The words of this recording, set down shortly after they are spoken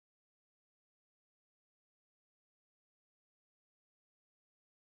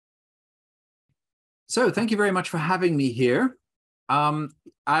So thank you very much for having me here.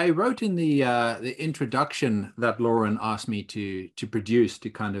 I wrote in the introduction that Lauren asked me to produce to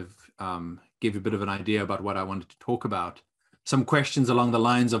kind of give a bit of an idea about what I wanted to talk about. Some questions along the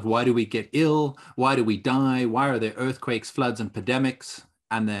lines of why do we get ill? Why do we die? Why are there earthquakes, floods, and pandemics?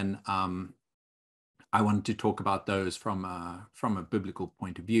 And then I wanted to talk about those from a biblical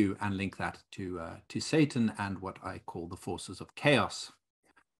point of view and link that to Satan and what I call the forces of chaos.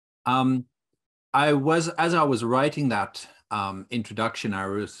 As I was writing that introduction, I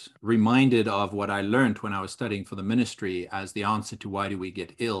was reminded of what I learned when I was studying for the ministry as the answer to why do we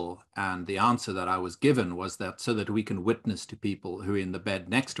get ill. And the answer that I was given was that so that we can witness to people who are in the bed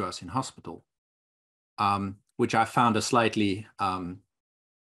next to us in hospital, which I found a slightly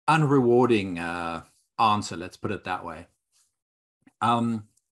unrewarding answer, let's put it that way.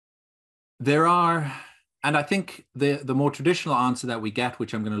 And I think the more traditional answer that we get,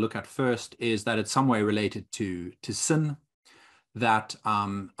 which I'm going to look at first, is that it's some way related to sin, that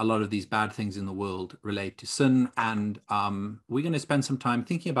a lot of these bad things in the world relate to sin. And we're going to spend some time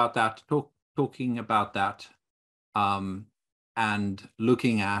thinking about that, talking about that, and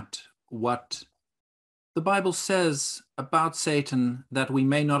looking at what the Bible says about Satan that we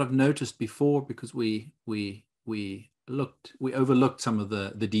may not have noticed before because we overlooked some of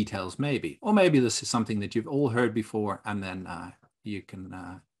the details, maybe, or maybe this is something that you've all heard before, and then you can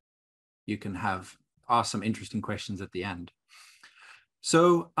ask some interesting questions at the end.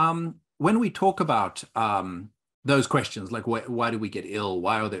 So when we talk about those questions, like why do we get ill?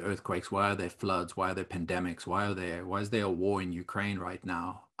 Why are there earthquakes? Why are there floods? Why are there pandemics? Why is there a war in Ukraine right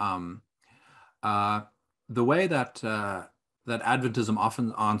now? The way that that Adventism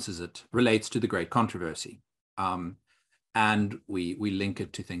often answers it relates to the Great Controversy. And we link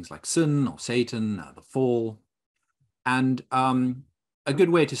it to things like sin or Satan, the fall. And a good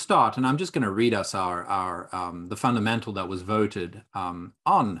way to start, and I'm just going to read us the fundamental that was voted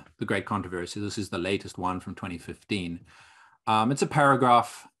on the Great Controversy. This is the latest one from 2015. It's a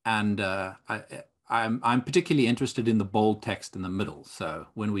paragraph, and I'm particularly interested in the bold text in the middle. So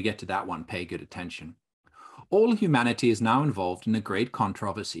when we get to that one, pay good attention. All humanity is now involved in a great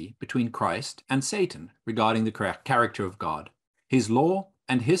controversy between Christ and Satan regarding the correct character of God, his law,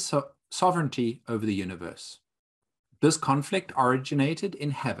 and his sovereignty over the universe. This conflict originated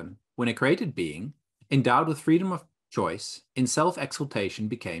in heaven when a created being, endowed with freedom of choice, in self-exaltation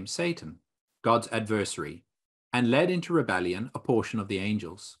became Satan, God's adversary, and led into rebellion a portion of the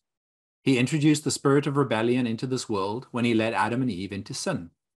angels. He introduced the spirit of rebellion into this world when he led Adam and Eve into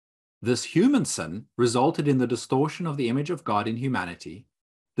sin. This human sin resulted in the distortion of the image of God in humanity,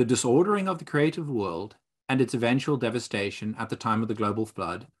 the disordering of the creative world, and its eventual devastation at the time of the global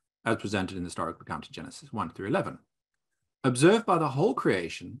flood, as presented in the historical account of Genesis 1 through 11. Observed by the whole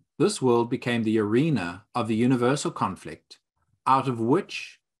creation, this world became the arena of the universal conflict, out of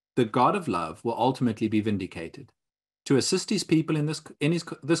which the God of love will ultimately be vindicated. To assist his people in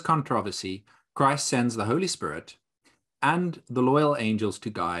this controversy, Christ sends the Holy Spirit and the loyal angels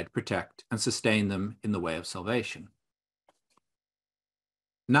to guide, protect, and sustain them in the way of salvation.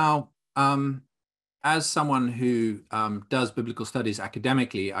 Now, as someone who does biblical studies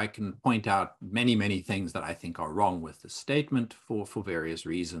academically, I can point out many, many things that I think are wrong with this statement for various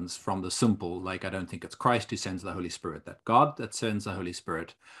reasons, from the simple, like I don't think it's Christ who sends the Holy Spirit, that God that sends the Holy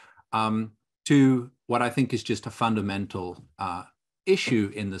Spirit, to what I think is just a fundamental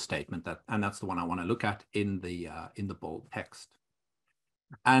issue in the statement, and that's the one I want to look at in the bold text.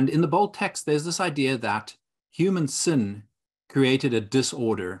 And in the bold text, there's this idea that human sin created a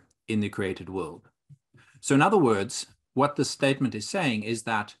disorder in the created world. So in other words, what the statement is saying is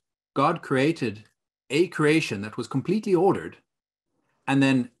that God created a creation that was completely ordered, and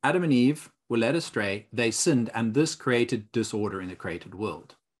then Adam and Eve were led astray, they sinned, and this created disorder in the created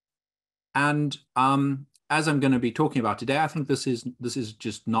world. And as I'm going to be talking about today, I think this is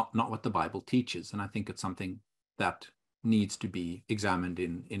just not what the Bible teaches, and I think it's something that needs to be examined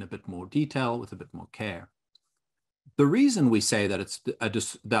in a bit more detail with a bit more care. The reason we say that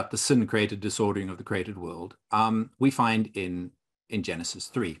that the sin created disordering of the created world, we find in Genesis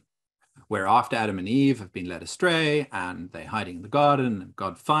 3, where after Adam and Eve have been led astray and they're hiding in the garden, and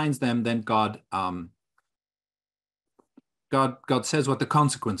God finds them, then God says what the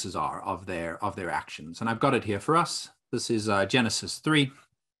consequences are of their actions. And I've got it here for us. This is Genesis 3.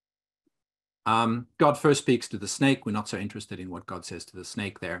 God first speaks to the snake. We're not so interested in what God says to the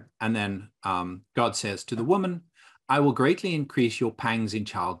snake there. And then God says to the woman, I will greatly increase your pangs in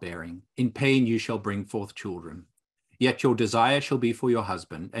childbearing. In pain you shall bring forth children. Yet your desire shall be for your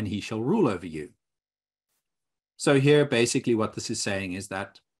husband, and he shall rule over you. So here, basically what this is saying is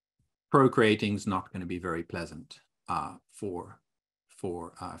that procreating is not going to be very pleasant for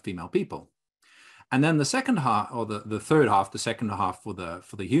female people. And then the second half, or the third half, the second half for the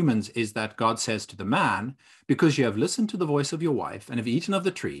humans, is that God says to the man, because you have listened to the voice of your wife and have eaten of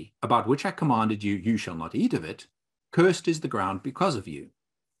the tree about which I commanded you, you shall not eat of it. Cursed is the ground because of you.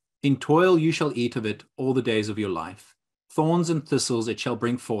 In toil you shall eat of it all the days of your life. Thorns and thistles it shall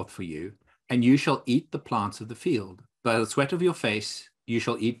bring forth for you, and you shall eat the plants of the field. By the sweat of your face you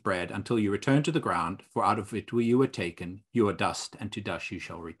shall eat bread until you return to the ground, for out of it you were taken. You are dust, and to dust you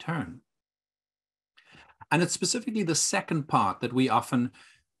shall return. And it's specifically the second part that we often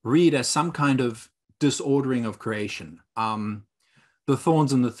read as some kind of disordering of creation. The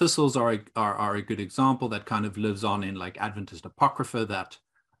thorns and the thistles are a good example that kind of lives on in like Adventist Apocrypha, that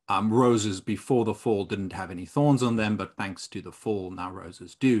roses before the fall didn't have any thorns on them, but thanks to the fall, now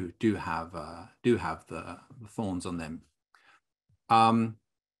roses do have the thorns on them.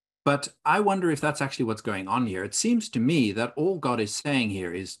 But I wonder if that's actually what's going on here. It seems to me that all God is saying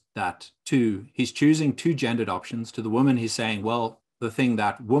here is that he's choosing two gendered options. To the woman, he's saying, well, the thing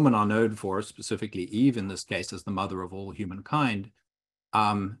that women are known for, specifically Eve in this case, as the mother of all humankind,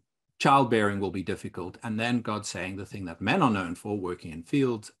 childbearing will be difficult. And then God's saying the thing that men are known for, working in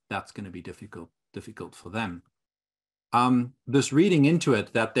fields, that's going to be difficult for them. This reading into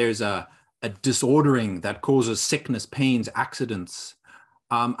it that there's a disordering that causes sickness, pains, accidents,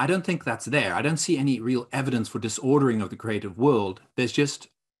 I don't think that's there. I don't see any real evidence for disordering of the creative world. There's just,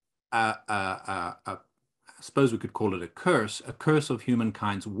 I suppose we could call it a curse of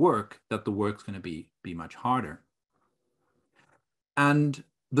humankind's work, that the work's going to be much harder. And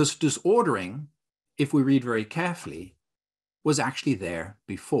this disordering, if we read very carefully, was actually there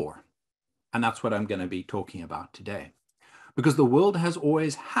before. And that's what I'm going to be talking about today. Because the world has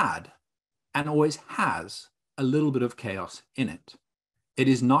always had, and always has, a little bit of chaos in it. It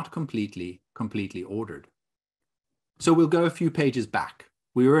is not completely ordered. So we'll go a few pages back.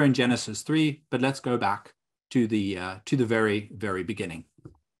 We were in Genesis 3, but let's go back to the very, very beginning.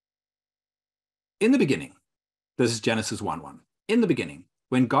 In the beginning, this is Genesis 1:1. In the beginning,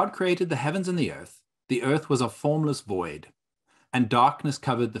 when God created the heavens and the earth was a formless void, and darkness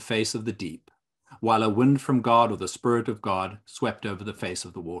covered the face of the deep, while a wind from God, or the Spirit of God, swept over the face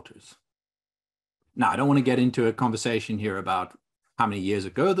of the waters. Now, I don't want to get into a conversation here about how many years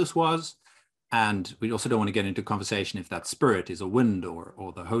ago this was, and we also don't want to get into a conversation if that spirit is a wind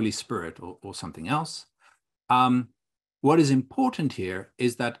or the Holy Spirit or something else. What is important here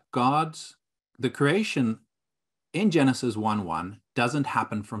is that the creation in Genesis 1:1 doesn't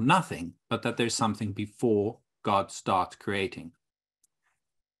happen from nothing, but that there's something before God starts creating.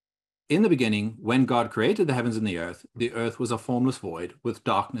 In the beginning, when God created the heavens and the earth was a formless void with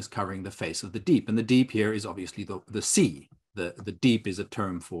darkness covering the face of the deep. And the deep here is obviously the sea. The deep is a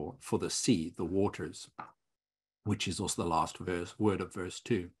term for the sea, the waters, which is also the last word of verse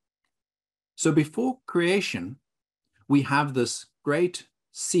 2. So before creation, we have this great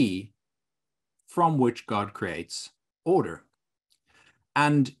sea from which God creates order.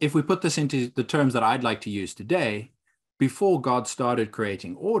 And if we put this into the terms that I'd like to use today, before God started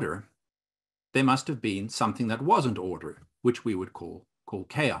creating order, there must have been something that wasn't order, which we would call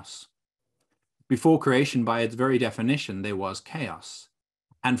chaos. Before creation, by its very definition, there was chaos.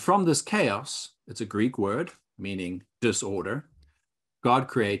 And from this chaos, it's a Greek word meaning disorder, God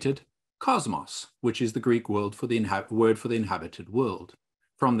created cosmos, which is the Greek word for the inhabited world.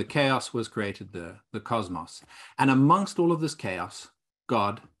 From the chaos was created the cosmos. And amongst all of this chaos,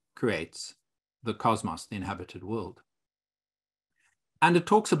 God creates the cosmos, the inhabited world. And it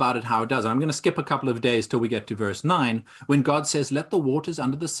talks about it how it does. I'm going to skip a couple of days till we get to verse 9, when God says, let the waters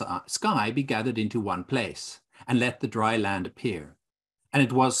under the sky be gathered into one place, and let the dry land appear. And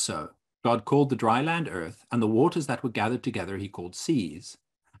it was so. God called the dry land earth, and the waters that were gathered together he called seas.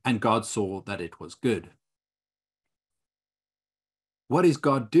 And God saw that it was good. What is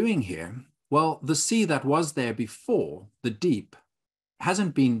God doing here? Well, the sea that was there before, the deep,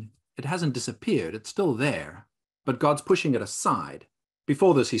 it hasn't disappeared. It's still there, but God's pushing it aside.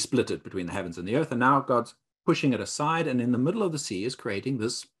 Before this, he split it between the heavens and the earth, and now God's pushing it aside, and in the middle of the sea is creating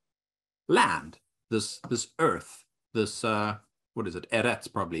this land, this earth, this, what is it?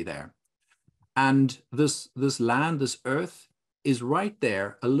 Eretz probably there. And this land, this earth, is right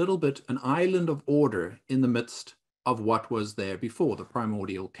there, a little bit, an island of order in the midst of what was there before, the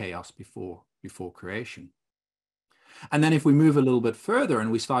primordial chaos before creation. And then if we move a little bit further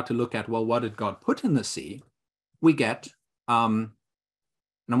and we start to look at, well, what did God put in the sea? We get, and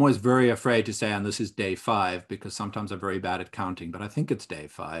I'm always very afraid to say, and this is day 5, because sometimes I'm very bad at counting, but I think it's day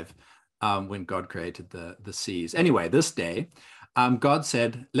 5 when God created the seas. Anyway, this day, God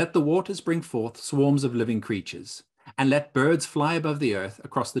said, "Let the waters bring forth swarms of living creatures, and let birds fly above the earth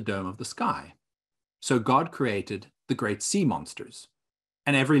across the dome of the sky." So God created the great sea monsters,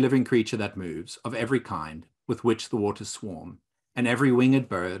 and every living creature that moves, of every kind, with which the waters swarm, and every winged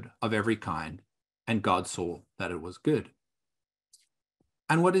bird of every kind. And God saw that it was good.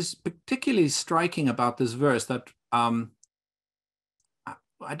 And what is particularly striking about this verse that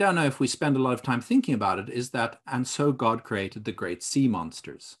I don't know if we spend a lot of time thinking about it, is that, and so God created the great sea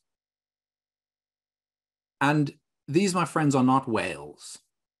monsters. And these, my friends, are not whales.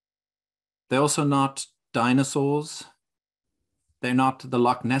 They're also not dinosaurs. They're not the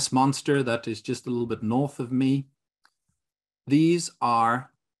Loch Ness monster that is just a little bit north of me. These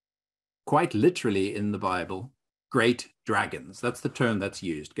are, quite literally in the Bible, great dragons. That's the term that's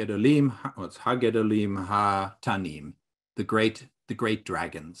used. Gedolim, what's ha-gedolim ha-tanim, the great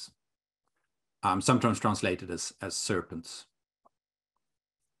dragons, sometimes translated as serpents.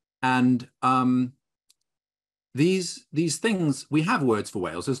 And these things, we have words for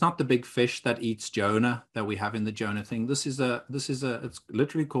whales. It's not the big fish that eats Jonah that we have in the Jonah thing. It's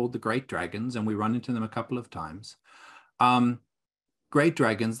literally called the great dragons, and we run into them a couple of times. Great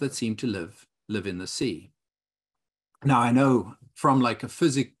dragons that seem to live in the sea. Now, I know from like a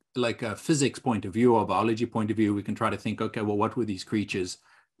physics point of view or biology point of view, we can try to think, okay, well, what were these creatures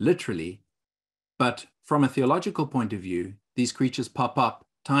literally? But from a theological point of view, these creatures pop up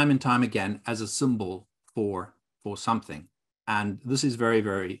time and time again as a symbol for something. And this is very,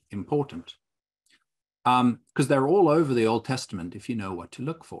 very important, because they're all over the Old Testament if you know what to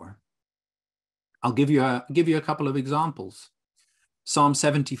look for. I'll give you a couple of examples. Psalm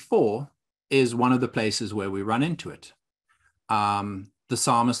 74 is one of the places where we run into it. The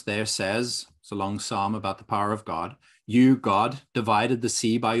psalmist there says, it's a long psalm about the power of God. "You, God, divided the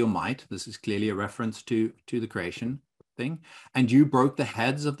sea by your might." This is clearly a reference to the creation thing. "And you broke the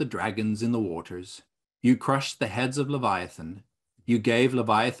heads of the dragons in the waters. You crushed the heads of Leviathan. You gave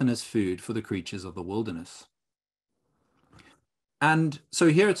Leviathan as food for the creatures of the wilderness." And so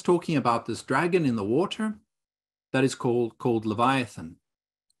here it's talking about this dragon in the water that is called Leviathan.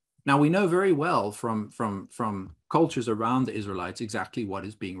 Now, we know very well from cultures around the Israelites exactly what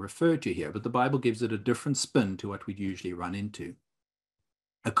is being referred to here, but the Bible gives it a different spin to what we'd usually run into.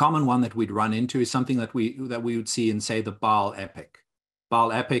 A common one that we'd run into is something that we would see in, say, the Baal epic.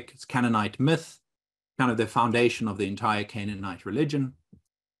 Baal epic is Canaanite myth, kind of the foundation of the entire Canaanite religion.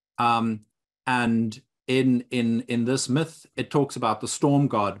 And in this myth, it talks about the storm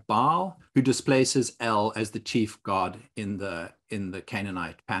god Baal, who displaces El as the chief god in the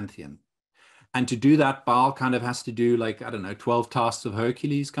Canaanite pantheon. And to do that, Baal kind of has to do, like, I don't know, 12 tasks of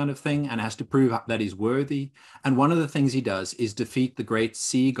Hercules kind of thing, and has to prove that he's worthy. And one of the things he does is defeat the great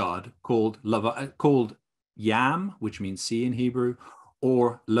sea god called Yam, which means sea in Hebrew,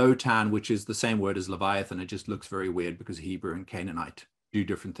 or Lotan, which is the same word as Leviathan. It just looks very weird because Hebrew and Canaanite do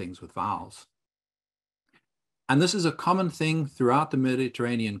different things with vowels. And this is a common thing throughout the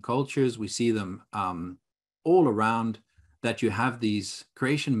Mediterranean cultures. We see them all around, that you have these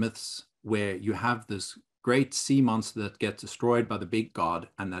creation myths where you have this great sea monster that gets destroyed by the big god,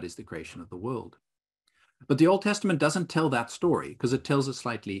 and that is the creation of the world. But the Old Testament doesn't tell that story, because it tells a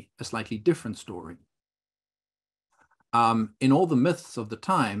slightly different story. In all the myths of the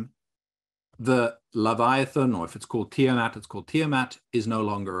time, the Leviathan, or if it's called Tiamat, is no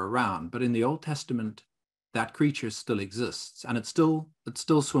longer around. But in the Old Testament, that creature still exists, and it's still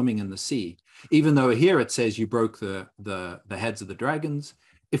swimming in the sea. Even though here it says you broke the heads of the dragons.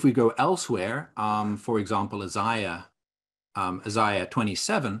 If we go elsewhere, for example, Isaiah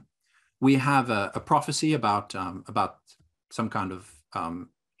 27, we have a prophecy about some kind of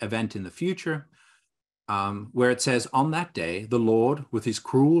event in the future, where it says, "On that day, the Lord, with his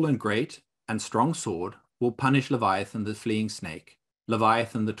cruel and great and strong sword, will punish Leviathan the fleeing snake,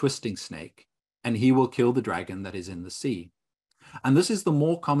 Leviathan the twisting snake, and he will kill the dragon that is in the sea." And this is the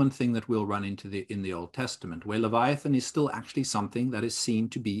more common thing that we'll run into in the Old Testament, where Leviathan is still actually something that is seen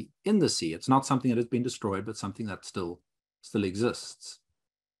to be in the sea. It's not something that has been destroyed, but something that still exists.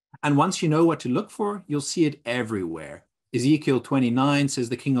 And once you know what to look for, you'll see it everywhere. Ezekiel 29 says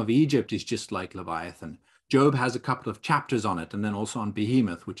the king of Egypt is just like Leviathan. Job has a couple of chapters on it, and then also on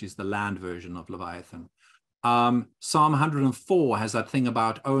Behemoth, which is the land version of Leviathan. Psalm 104 has that thing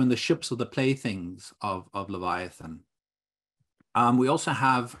about, and the ships are the playthings of Leviathan. We also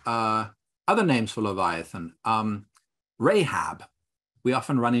have other names for Leviathan. Rahab. We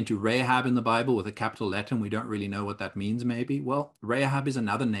often run into Rahab in the Bible with a capital letter, and we don't really know what that means, maybe. Well, Rahab is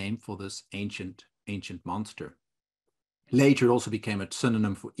another name for this ancient monster. Later, it also became a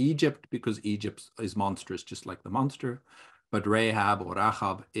synonym for Egypt, because Egypt is monstrous just like the monster. but Rahab or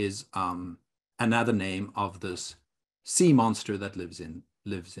Rahab is another name of this sea monster that lives in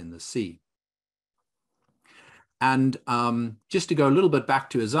the sea. And just to go a little bit back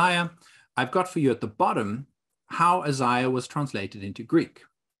to Isaiah, I've got for you at the bottom how Isaiah was translated into Greek.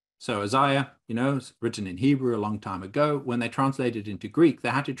 So Isaiah, you know, is written in Hebrew a long time ago. When they translated into Greek, they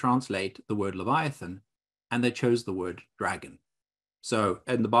had to translate the word Leviathan, and they chose the word dragon. So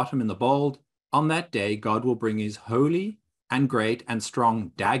in the bottom, in the bold, on that day, God will bring his holy and great and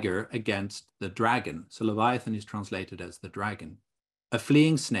strong dagger against the dragon. So Leviathan is translated as the dragon. A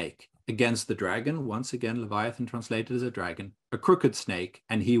fleeing snake against the dragon. Once again, Leviathan translated as a dragon. A crooked snake,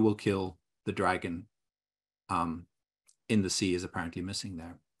 and he will kill the dragon. In the sea is apparently missing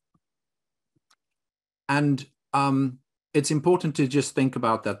there. And it's important to just think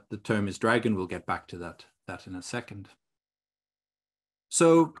about that the term is dragon. We'll get back to that in a second.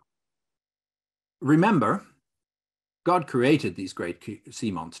 So remember, God created these great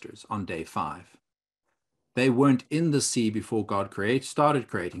sea monsters on day 5. They weren't in the sea before God started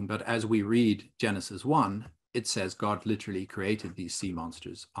creating, but as we read Genesis 1, it says God literally created these sea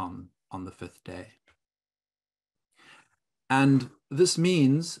monsters on the 5th day. And this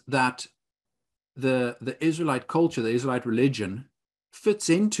means that the Israelite culture, the Israelite religion, fits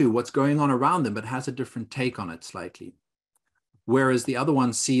into what's going on around them, but has a different take on it slightly. Whereas the other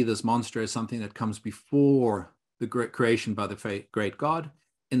ones see this monster as something that comes before the great creation by the great God.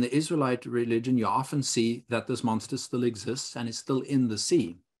 In the Israelite religion, you often see that this monster still exists and is still in the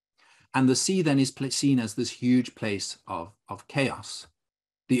sea. And the sea then is seen as this huge place of chaos.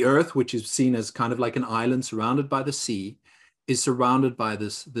 The earth, which is seen as kind of like an island surrounded by the sea, is surrounded by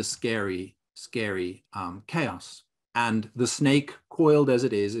this scary chaos. And the snake, coiled as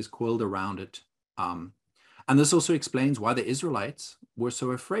it is coiled around it. And this also explains why the Israelites were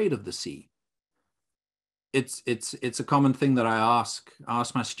so afraid of the sea. It's a common thing that I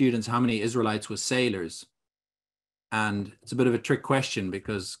ask my students, how many Israelites were sailors? And it's a bit of a trick question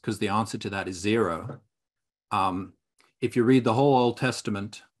because the answer to that is 0. If you read the whole Old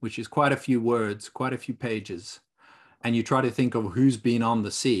Testament, which is quite a few words, quite a few pages, and you try to think of who's been on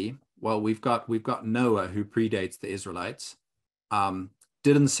the sea, well, we've got Noah, who predates the Israelites,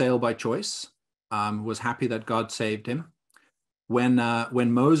 didn't sail by choice, was happy that God saved him. When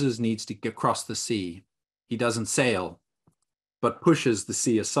Moses needs to get across the sea, he doesn't sail, but pushes the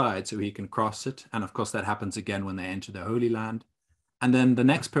sea aside so he can cross it. And of course, that happens again when they enter the Holy Land. And then the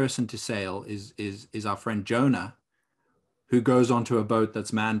next person to sail is our friend Jonah, who goes onto a boat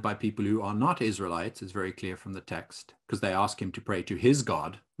that's manned by people who are not Israelites. It's very clear from the text, because they ask him to pray to his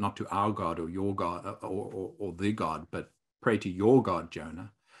God, not to our God or your God or the God, but pray to your God,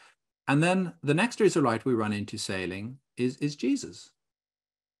 Jonah. And then the next Israelite we run into sailing is Jesus.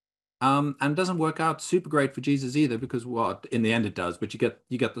 And it doesn't work out super great for Jesus either, because in the end it does, but you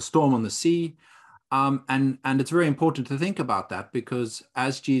get the storm on the sea. And it's very important to think about that, because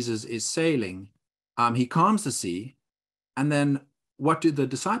as Jesus is sailing, he calms the sea. And then what do the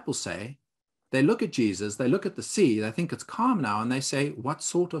disciples say? They look at Jesus, they look at the sea, they think it's calm now, and they say, what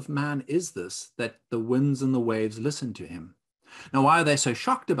sort of man is this that the winds and the waves listen to him? Now, why are they so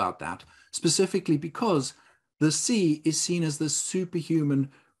shocked about that? Specifically because the sea is seen as this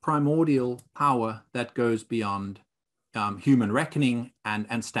superhuman primordial power that goes beyond human reckoning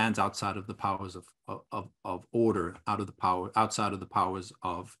and stands outside of the powers of order, outside of the powers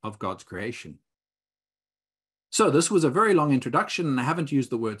of God's creation. So this was a very long introduction, and I haven't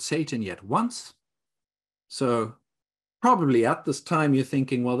used the word Satan yet once. So probably at this time you're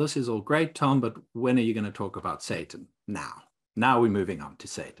thinking, well, this is all great, Tom, but when are you going to talk about Satan? Now we're moving on to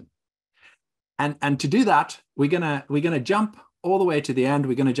Satan. And to do that, we're gonna jump all the way to the end.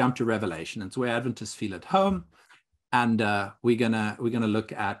 We're going to jump to Revelation. It's where Adventists feel at home. And we're gonna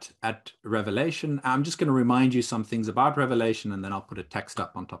look at Revelation. I'm just going to remind you some things about Revelation, and then I'll put a text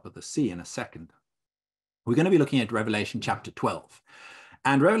up on top of the sea in a second. We're going to be looking at Revelation chapter 12.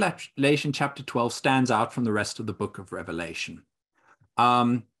 And Revelation chapter 12 stands out from the rest of the book of Revelation.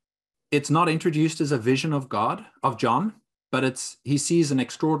 It's not introduced as a vision of God, of John, but he sees an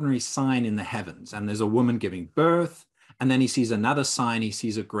extraordinary sign in the heavens. And there's a woman giving birth. And then he sees another sign. He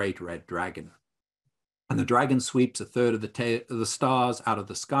sees a great red dragon. And the dragon sweeps a third of the stars out of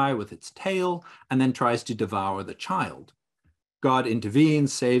the sky with its tail, and then tries to devour the child. God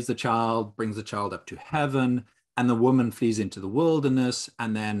intervenes, saves the child, brings the child up to heaven, and the woman flees into the wilderness,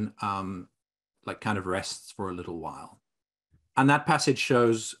 and then kind of rests for a little while. And that passage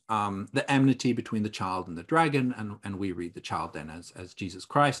shows the enmity between the child and the dragon, and we read the child then as Jesus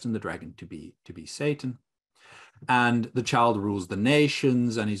Christ and the dragon to be Satan. And the child rules the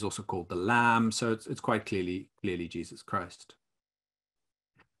nations, and he's also called the Lamb. So it's quite clearly Jesus Christ.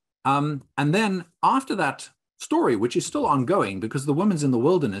 And then after that story, which is still ongoing because the woman's in the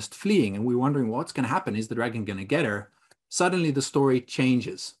wilderness fleeing, and we're wondering what's going to happen. Is the dragon going to get her? Suddenly the story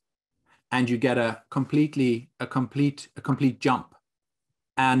changes, and you get a complete jump.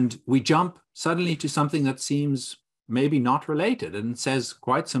 And we jump suddenly to something that seems maybe not related, and it says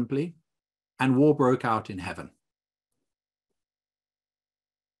quite simply, and war broke out in heaven.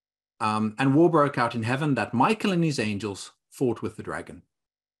 And war broke out in heaven, that Michael and his angels fought with the dragon.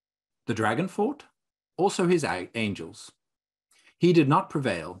 The dragon fought, also his angels. He did not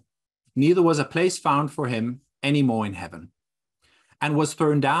prevail, neither was a place found for him any more in heaven. And was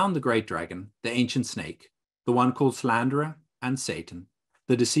thrown down the great dragon, the ancient snake, the one called Slanderer and Satan,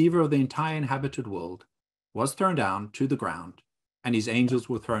 the deceiver of the entire inhabited world, was thrown down to the ground, and his angels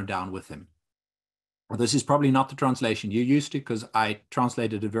were thrown down with him. Well, this is probably not the translation you're used to, because I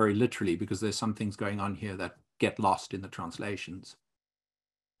translated it very literally, because there's some things going on here that get lost in the translations.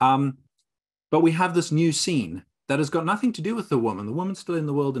 But we have this new scene that has got nothing to do with the woman. The woman's still in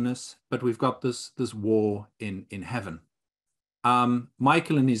the wilderness, but we've got this war in heaven.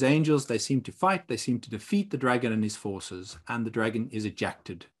 Michael and his angels, they seem to fight, they seem to defeat the dragon and his forces, and the dragon is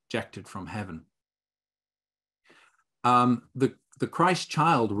ejected from heaven. The Christ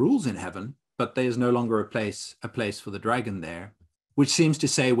child rules in heaven, but there is no longer a place for the dragon there, which seems to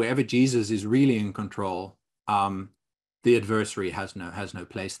say wherever Jesus is really in control, the adversary has no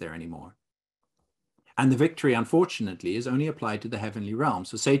place there anymore. And the victory, unfortunately, is only applied to the heavenly realm.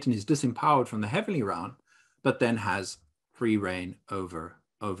 So Satan is disempowered from the heavenly realm, but then has free reign over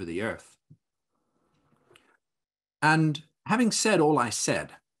the earth. And having said all I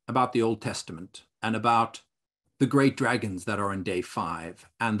said about the Old Testament and about the great dragons that are in day 5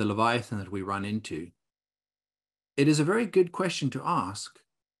 and the Leviathan that we run into, it is a very good question to ask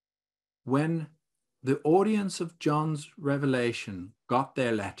when the audience of John's revelation got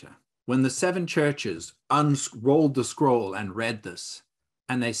their letter, when the 7 churches unrolled the scroll and read this,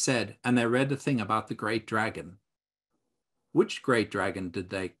 and they read the thing about the great dragon. Which great dragon did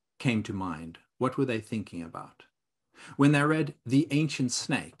they came to mind? What were they thinking about? When they read the ancient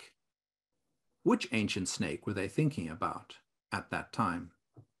snake, which ancient snake were they thinking about at that time?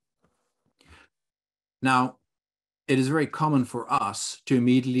 Now, it is very common for us to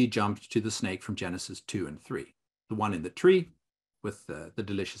immediately jump to the snake from Genesis 2 and 3, the one in the tree with the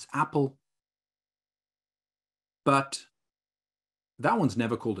delicious apple. But that one's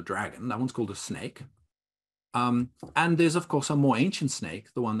never called a dragon. That one's called a snake. And there's, of course, a more ancient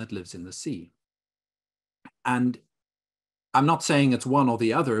snake, the one that lives in the sea. And I'm not saying it's one or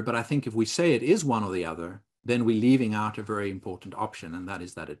the other, but I think if we say it is one or the other, then we're leaving out a very important option, and that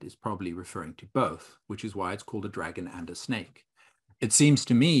is that it is probably referring to both, which is why it's called a dragon and a snake. It seems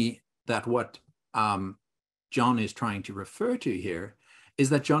to me that what John is trying to refer to here is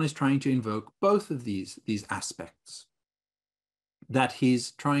that John is trying to invoke both of these aspects, that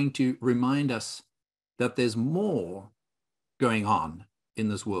he's trying to remind us that there's more going on in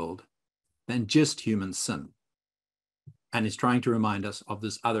this world than just human sin. And he's trying to remind us of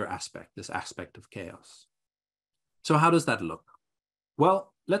this other aspect, this aspect of chaos. So how does that look?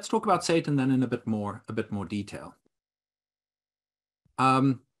 Well, let's talk about Satan then in a bit more detail.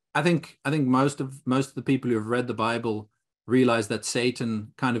 I think most of the people who have read the Bible realize that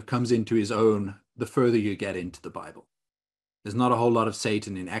Satan kind of comes into his own the further you get into the Bible. There's not a whole lot of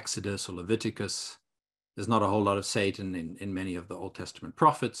Satan in Exodus or Leviticus. There's not a whole lot of Satan in many of the Old Testament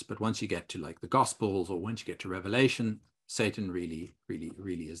prophets, but once you get to like the Gospels or once you get to Revelation, Satan really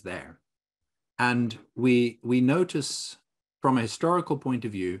is there. And we notice from a historical point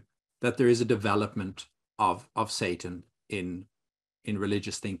of view that there is a development of Satan in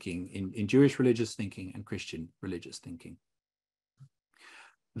religious thinking, in Jewish religious thinking and Christian religious thinking.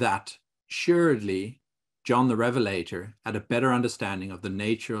 That assuredly John the Revelator had a better understanding of the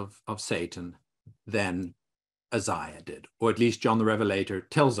nature of Satan than Isaiah did, or at least John the Revelator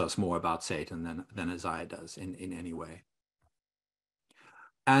tells us more about Satan than Isaiah does in any way.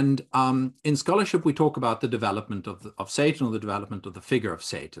 And in scholarship, we talk about the development of Satan, or the development of the figure of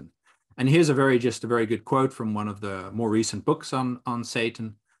Satan. And here's a very good quote from one of the more recent books on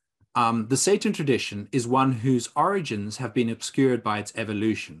Satan. The Satan tradition is one whose origins have been obscured by its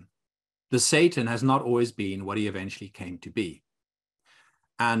evolution. The Satan has not always been what he eventually came to be.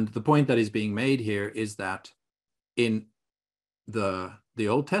 And the point that is being made here is that in the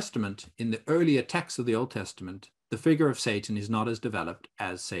Old Testament, in the earlier texts of the Old Testament, the figure of Satan is not as developed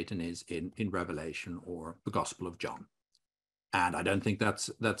as Satan is in Revelation or the Gospel of John. And I don't think that's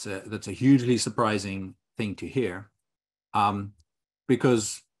a hugely surprising thing to hear,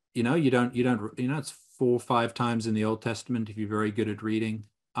 because it's 4 or 5 times in the Old Testament if you're very good at reading,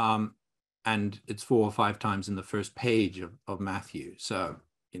 and it's 4 or 5 times in the first page of Matthew. So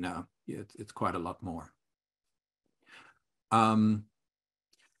it's quite a lot more.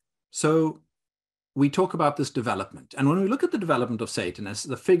 So we talk about this development, and when we look at the development of Satan, as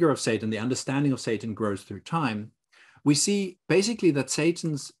the figure of Satan, the understanding of Satan grows through time, we see basically that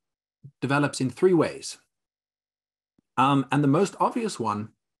Satan's develops in 3 ways. And the most obvious one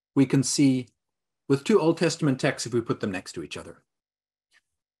we can see with 2 Old Testament texts if we put them next to each other.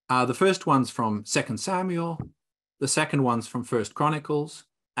 The first one's from 2 Samuel, the second one's from 1 Chronicles,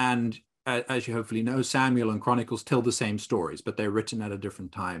 and as you hopefully know, Samuel and Chronicles tell the same stories, but they're written at a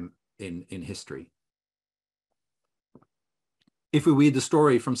different time in history. If we read the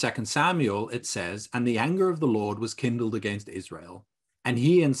story from 2 Samuel, it says, "And the anger of the Lord was kindled against Israel, and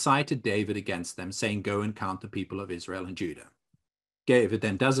he incited David against them, saying, 'Go and count the people of Israel and Judah.'" David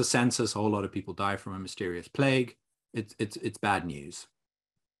then does a census. A whole lot of people die from a mysterious plague. It's bad news.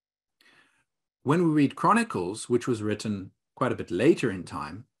 When we read Chronicles, which was written quite a bit later in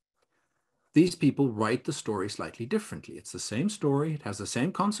time, these people write the story slightly differently. It's the same story, it has the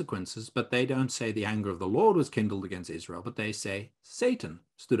same consequences, but they don't say the anger of the Lord was kindled against Israel, but they say Satan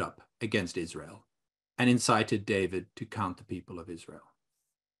stood up against Israel and incited David to count the people of Israel.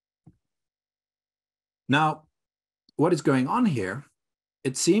 Now, what is going on here?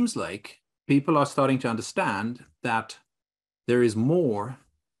 It seems like people are starting to understand that there is more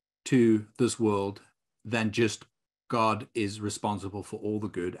to this world than just God is responsible for all the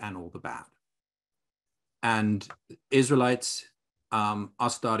good and all the bad. And Israelites are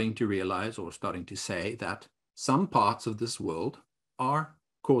starting to realize, or starting to say, that some parts of this world are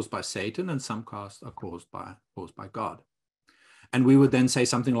caused by Satan and some parts are caused by God. And we would then say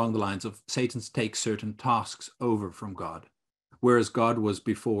something along the lines of Satan takes certain tasks over from God, whereas God was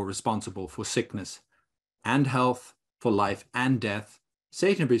before responsible for sickness and health, for life and death.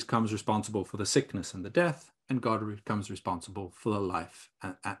 Satan becomes responsible for the sickness and the death, and God becomes responsible for the life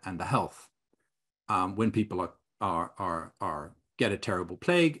and the health. When people get a terrible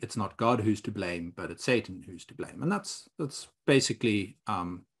plague, it's not God who's to blame, but it's Satan who's to blame. And that's basically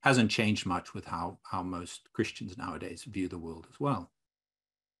hasn't changed much with how most Christians nowadays view the world as well.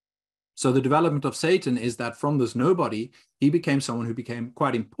 So the development of Satan is that from this nobody, he became someone who became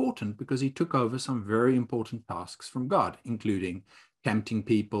quite important because he took over some very important tasks from God, including tempting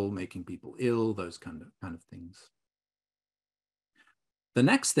people, making people ill, those kind of things. The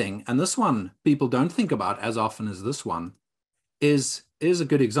next thing, and this one people don't think about as often as this one, is a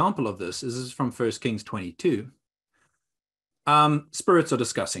good example of this. This is from 1 Kings 22. Spirits are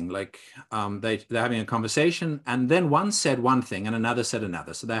discussing, like they're having a conversation, and then one said one thing and another said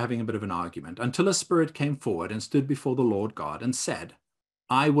another. So they're having a bit of an argument until a spirit came forward and stood before the Lord God and said,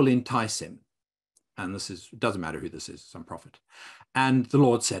 "I will entice him." And it doesn't matter who this is, some prophet. And the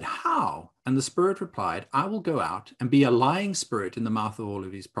Lord said, "How?" And the spirit replied, "I will go out and be a lying spirit in the mouth of all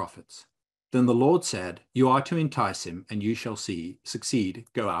of his prophets." Then the Lord said, "You are to entice him, and you shall succeed.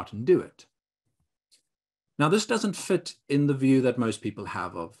 Go out and do it." Now, this doesn't fit in the view that most people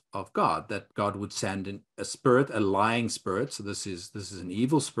have of God, that God would send in a spirit, a lying spirit. So this is an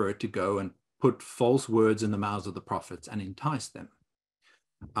evil spirit to go and put false words in the mouths of the prophets and entice them.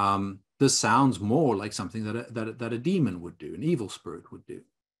 This sounds more like something that a demon would do, an evil spirit would do.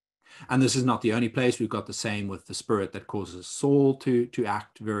 And this is not the only place. We've got the same with the spirit that causes Saul to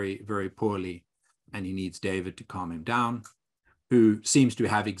act very, very poorly, and he needs David to calm him down, who seems to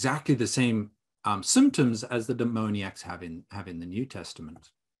have exactly the same symptoms as the demoniacs have in the New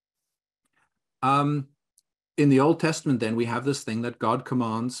Testament. In the Old Testament, then, we have this thing that God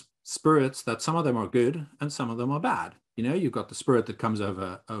commands spirits, that some of them are good and some of them are bad. You've got the spirit that comes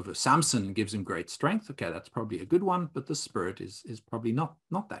over Samson and gives him great strength. Okay, that's probably a good one, but the spirit is probably not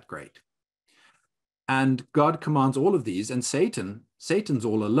that great. And God commands all of these, and Satan's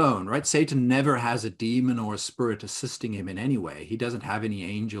all alone, right? Satan never has a demon or a spirit assisting him in any way. He doesn't have any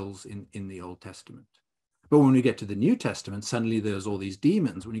angels in the Old Testament. But when we get to the New Testament, suddenly there's all these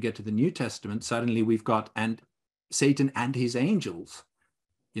demons. When you get to the New Testament, suddenly we've got Satan and his angels.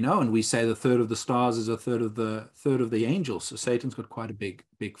 And we say the third of the stars is a third of the angels. So Satan's got quite a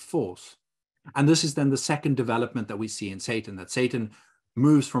big force. And this is then the second development that we see in Satan, that Satan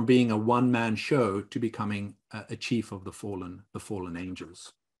moves from being a one-man show to becoming a chief of the fallen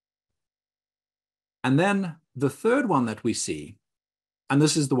angels. And then the third one that we see, and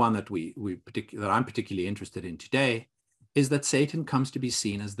this is the one that that I'm particularly interested in today, is that Satan comes to be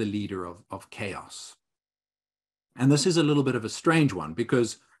seen as the leader of chaos. And this is a little bit of a strange one,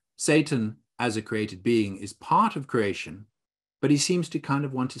 because Satan as a created being, is part of creation, but he seems to kind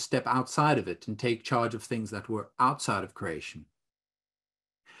of want to step outside of it and take charge of things that were outside of creation.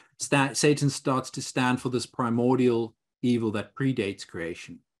 Satan starts to stand for this primordial evil that predates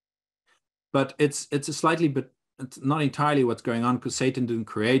creation. But it's a slightly, but it's not entirely what's going on, because Satan didn't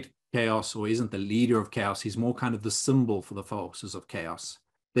create chaos or isn't the leader of chaos. He's more kind of the symbol for the forces of chaos.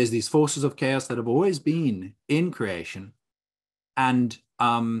 There's these forces of chaos that have always been in creation, and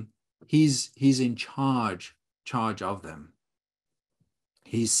he's in charge of them.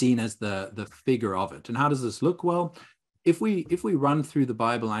 He's seen as the figure of it. And how does this look? Well, if we run through the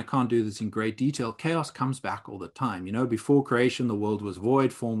Bible, and I can't do this in great detail, chaos comes back all the time. You know, before creation, the world was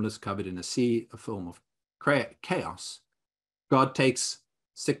void, formless, covered in a sea, a film of chaos. God takes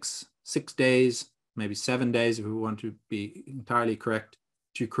six days, maybe 7 days, if we want to be entirely correct,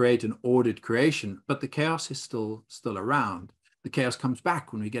 to create an ordered creation, but the chaos is still around. The chaos comes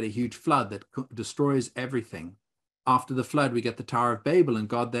back when we get a huge flood that destroys everything. After the flood, we get the Tower of Babel, and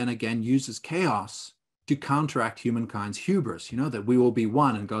God then again uses chaos to counteract humankind's hubris, you know, that we will be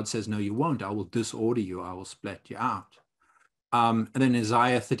one. And God says, no, you won't. I will disorder you. I will split you out. And then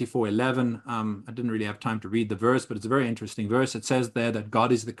Isaiah 34:11, I didn't really have time to read the verse, but it's a very interesting verse. It says there that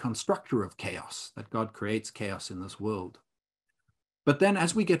God is the constructor of chaos, that God creates chaos in this world. But then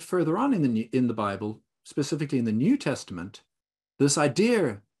as we get further on in the Bible, specifically in the New Testament, this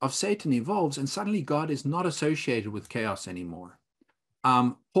idea of Satan evolves, and suddenly God is not associated with chaos anymore.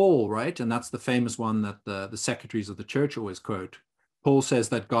 Paul, right, and that's the famous one that the secretaries of the church always quote. Paul says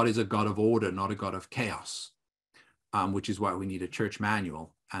that God is a God of order, not a God of chaos, which is why we need a church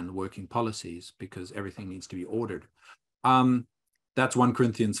manual and working policies, because everything needs to be ordered. That's 1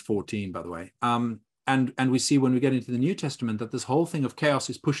 Corinthians 14, by the way. And we see when we get into the New Testament that this whole thing of chaos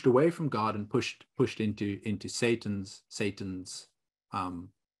is pushed away from God and pushed into Satan's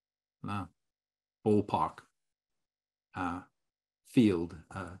ballpark, field.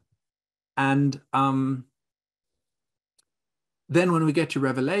 And then when we get to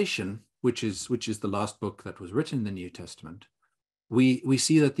Revelation, which is the last book that was written in the New Testament, we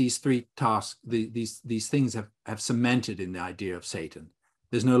see that these three tasks, these things have cemented in the idea of Satan.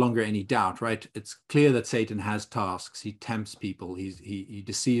 There's no longer any doubt, right? It's clear that Satan has tasks. He tempts people. He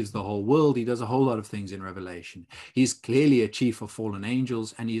deceives the whole world. He does a whole lot of things in Revelation. He's clearly a chief of fallen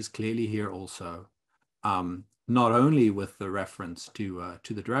angels, and he is clearly here also, not only with the reference to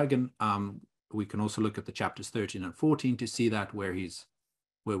the dragon. We can also look at the chapters 13 and 14 to see that, where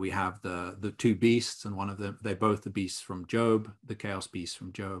we have the two beasts, and one of them, they're both the beasts from Job, the chaos beasts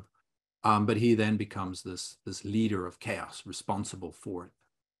from Job. But he then becomes this leader of chaos, responsible for it.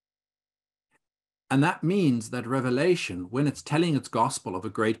 And that means that Revelation, when it's telling its gospel of a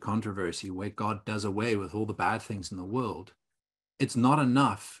great controversy where God does away with all the bad things in the world, it's not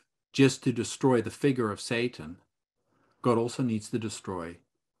enough just to destroy the figure of Satan. God also needs to destroy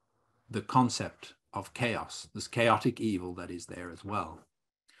the concept of chaos, this chaotic evil that is there as well.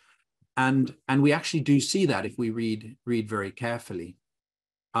 And we actually do see that if we read very carefully.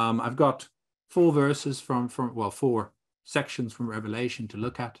 I've got 4 verses from 4 sections from Revelation to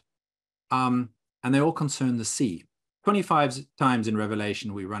look at. And they all concern the sea. 25 times in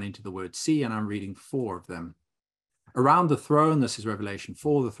Revelation, we run into the word sea, and I'm reading 4 of them. Around the throne, this is Revelation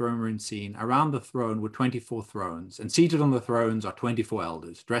 4, the throne room scene. Around the throne were 24 thrones, and seated on the thrones are 24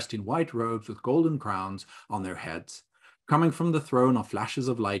 elders, dressed in white robes with golden crowns on their heads. Coming from the throne are flashes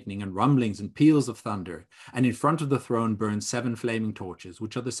of lightning and rumblings and peals of thunder. And in front of the throne burn 7 flaming torches,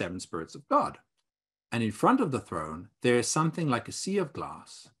 which are the 7 spirits of God. And in front of the throne, there is something like a sea of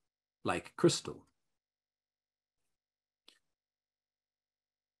glass, like crystal.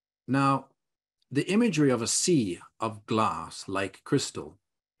 Now, the imagery of a sea of glass like crystal,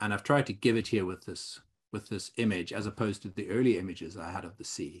 and I've tried to give it here with this image as opposed to the early images I had of the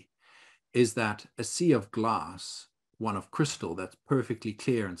sea, is that a sea of glass, one of crystal that's perfectly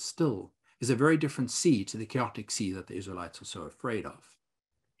clear and still, is a very different sea to the chaotic sea that the Israelites are so afraid of.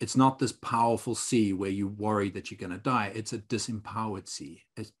 It's not this powerful sea where you worry that you're going to die. It's a disempowered sea.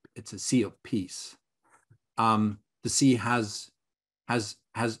 It's a sea of peace. The sea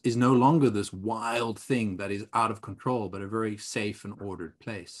is no longer this wild thing that is out of control, but a very safe and ordered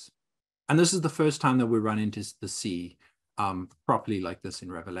place. And this is the first time that we run into the sea properly like this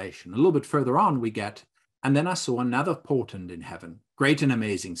in Revelation. A little bit further on, we get, and then I saw another portent in heaven, great and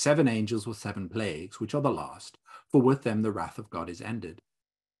amazing, 7 angels with 7 plagues, which are the last, for with them the wrath of God is ended.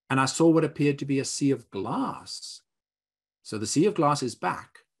 And I saw what appeared to be a sea of glass. So the sea of glass is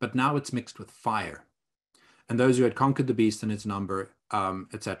back, but now it's mixed with fire. And those who had conquered the beast and its number,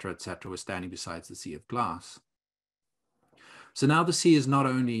 etc., were standing beside the sea of glass. So now the sea is not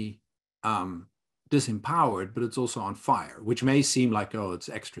only disempowered, but it's also on fire, which may seem like, oh, it's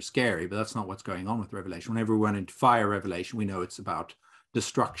extra scary, but that's not what's going on with Revelation. Whenever we run into fire Revelation, we know it's about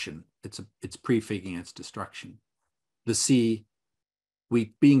destruction. It's prefiguring its destruction. The sea,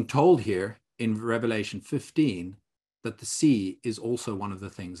 we being told here in Revelation 15 that the sea is also one of the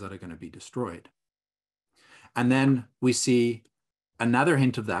things that are going to be destroyed. And then we see another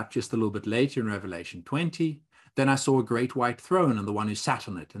hint of that just a little bit later in Revelation 20. Then I saw a great white throne and the one who sat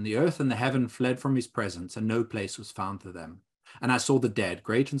on it, and the earth and the heaven fled from his presence, and no place was found for them. And I saw the dead,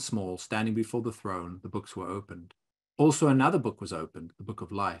 great and small, standing before the throne. The books were opened. Also another book was opened, the book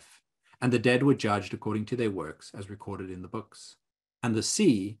of life. And the dead were judged according to their works, as recorded in the books. And the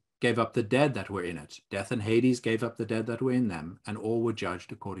sea gave up the dead that were in it. Death and Hades gave up the dead that were in them, and all were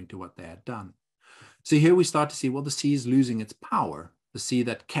judged according to what they had done. So here we start to see, well, the sea is losing its power. The sea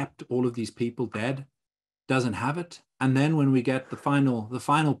that kept all of these people dead doesn't have it. And then when we get the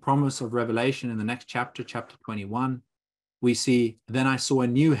final promise of Revelation in the next chapter, chapter 21, we see, then I saw a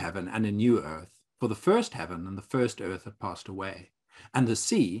new heaven and a new earth, for the first heaven and the first earth had passed away, and the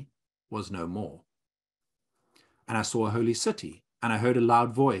sea was no more. And I saw a holy city, and I heard a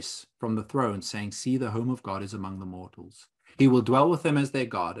loud voice from the throne saying, see, the home of God is among the mortals. He will dwell with them as their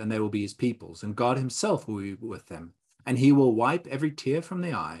God, and they will be his peoples, and God himself will be with them, and he will wipe every tear from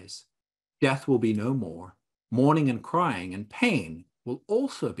their eyes. Death will be no more. Mourning and crying and pain will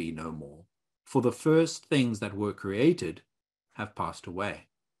also be no more, for the first things that were created have passed away.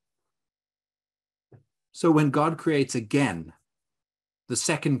 So when God creates again, the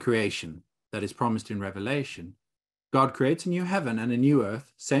second creation that is promised in Revelation, God creates a new heaven and a new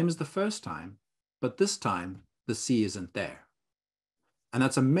earth, same as the first time, but this time the sea isn't there. And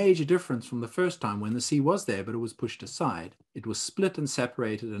that's a major difference from the first time when the sea was there, but it was pushed aside. It was split and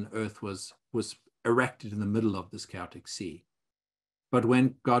separated, and earth was erected in the middle of this chaotic sea. But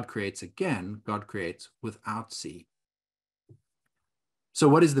when God creates again, God creates without sea. So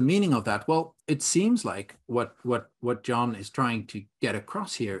what is the meaning of that? Well, it seems like what John is trying to get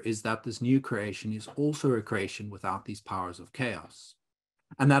across here is that this new creation is also a creation without these powers of chaos.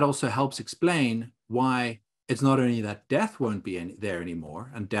 And that also helps explain why it's not only that death won't be there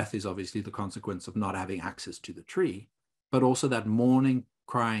anymore, and death is obviously the consequence of not having access to the tree, but also that mourning,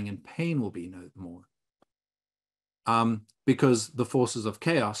 crying, and pain will be no more. Because the forces of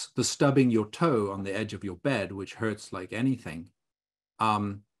chaos, the stubbing your toe on the edge of your bed, which hurts like anything,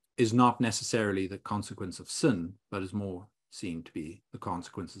 is not necessarily the consequence of sin, but is more seen to be the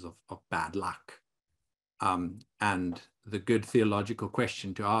consequences of bad luck. And the good theological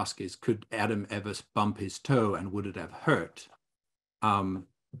question to ask is, could Adam ever bump his toe and would it have hurt?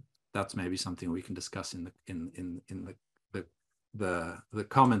 That's maybe something we can discuss in the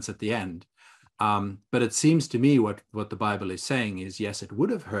comments at the end. But it seems to me what the Bible is saying is, yes, it would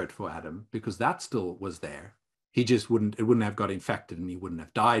have hurt for Adam because that still was there. He just it wouldn't have got infected and he wouldn't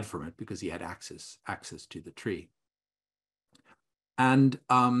have died from it because he had access to the tree. And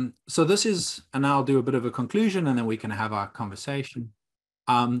so this is, and I'll do a bit of a conclusion and then we can have our conversation.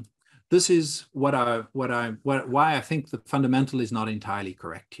 This is why I think the fundamental is not entirely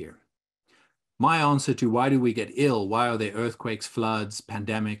correct here. My answer to why do we get ill? Why are there earthquakes, floods,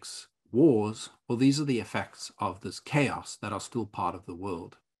 pandemics, wars? Well, these are the effects of this chaos that are still part of the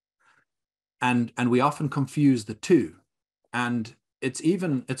world. And we often confuse the two. And it's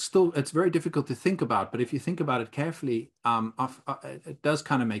very difficult to think about, but if you think about it carefully, it does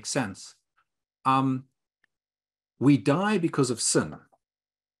kind of make sense. We die because of sin.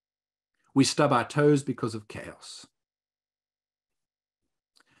 We stub our toes because of chaos.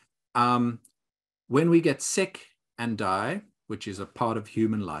 When we get sick and die, which is a part of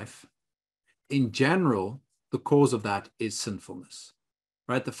human life, in general, the cause of that is sinfulness.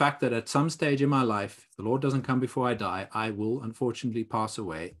 Right? The fact that at some stage in my life, if the Lord doesn't come before I die, I will unfortunately pass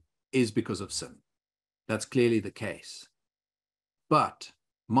away, is because of sin. That's clearly the case. But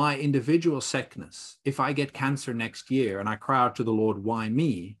my individual sickness, if I get cancer next year and I cry out to the Lord, why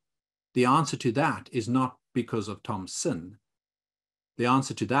me? The answer to that is not because of Tom's sin. The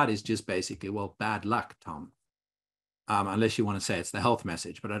answer to that is just basically, well, bad luck, Tom. Unless you want to say it's the health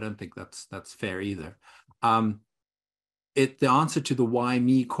message, but I don't think that's fair either. The answer to the why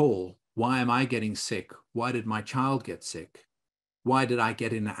me call, why am I getting sick? Why did my child get sick? Why did I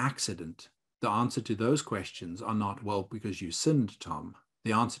get in an accident? The answer to those questions are not, well, because you sinned, Tom.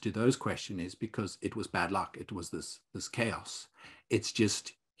 The answer to those questions is because it was bad luck. It was this chaos. It's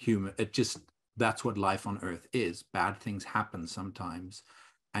just human. That's what life on earth is. Bad things happen sometimes.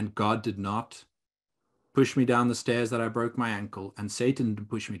 And God did not push me down the stairs that I broke my ankle, and Satan didn't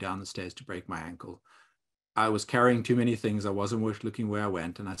push me down the stairs to break my ankle. I was carrying too many things. I wasn't worth looking where I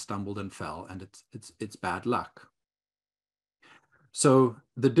went, and I stumbled and fell, and it's bad luck. So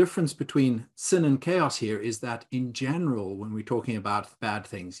the difference between sin and chaos here is that in general, when we're talking about bad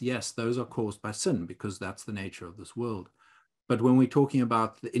things, yes, those are caused by sin because that's the nature of this world. But when we're talking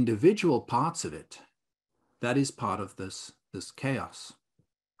about the individual parts of it, that is part of this chaos.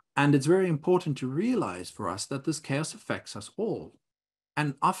 And it's very important to realize for us that this chaos affects us all.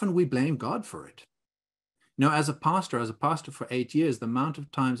 And often we blame God for it. You know, as a pastor for 8 years, the amount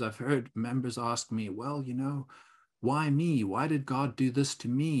of times I've heard members ask me, well, you know, why me? Why did God do this to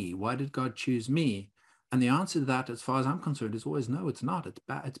me? Why did God choose me? And the answer to that, as far as I'm concerned, is always no, it's not.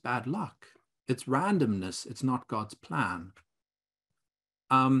 It's bad luck. It's randomness. It's not God's plan.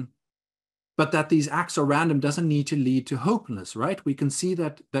 But that these acts are random doesn't need to lead to hopelessness, right? We can see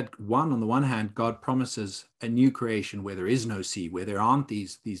that on the one hand, God promises a new creation where there is no sea, where there aren't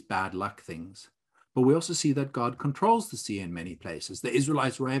these bad luck things. But we also see that God controls the sea in many places. The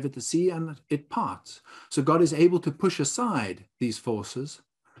Israelites arrive at the sea and it parts. So God is able to push aside these forces,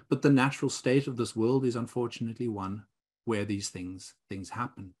 but the natural state of this world is unfortunately one where these things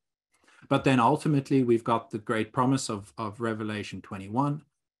happen. But then ultimately, we've got the great promise of Revelation 21,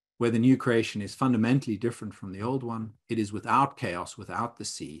 where the new creation is fundamentally different from the old one. It is without chaos, without the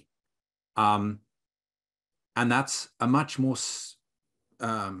sea. And that's a much more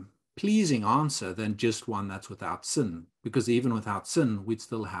pleasing answer than just one that's without sin, because even without sin, we'd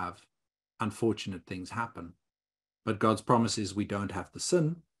still have unfortunate things happen. But God's promise is we don't have the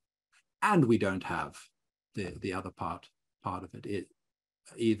sin, and we don't have the other part of it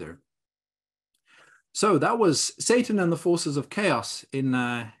either. So that was Satan and the Forces of Chaos in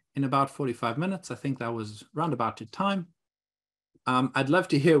about 45 minutes. I think that was roundabout to time. I'd love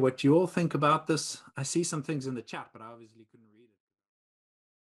to hear what you all think about this. I see some things in the chat, but I obviously couldn't read.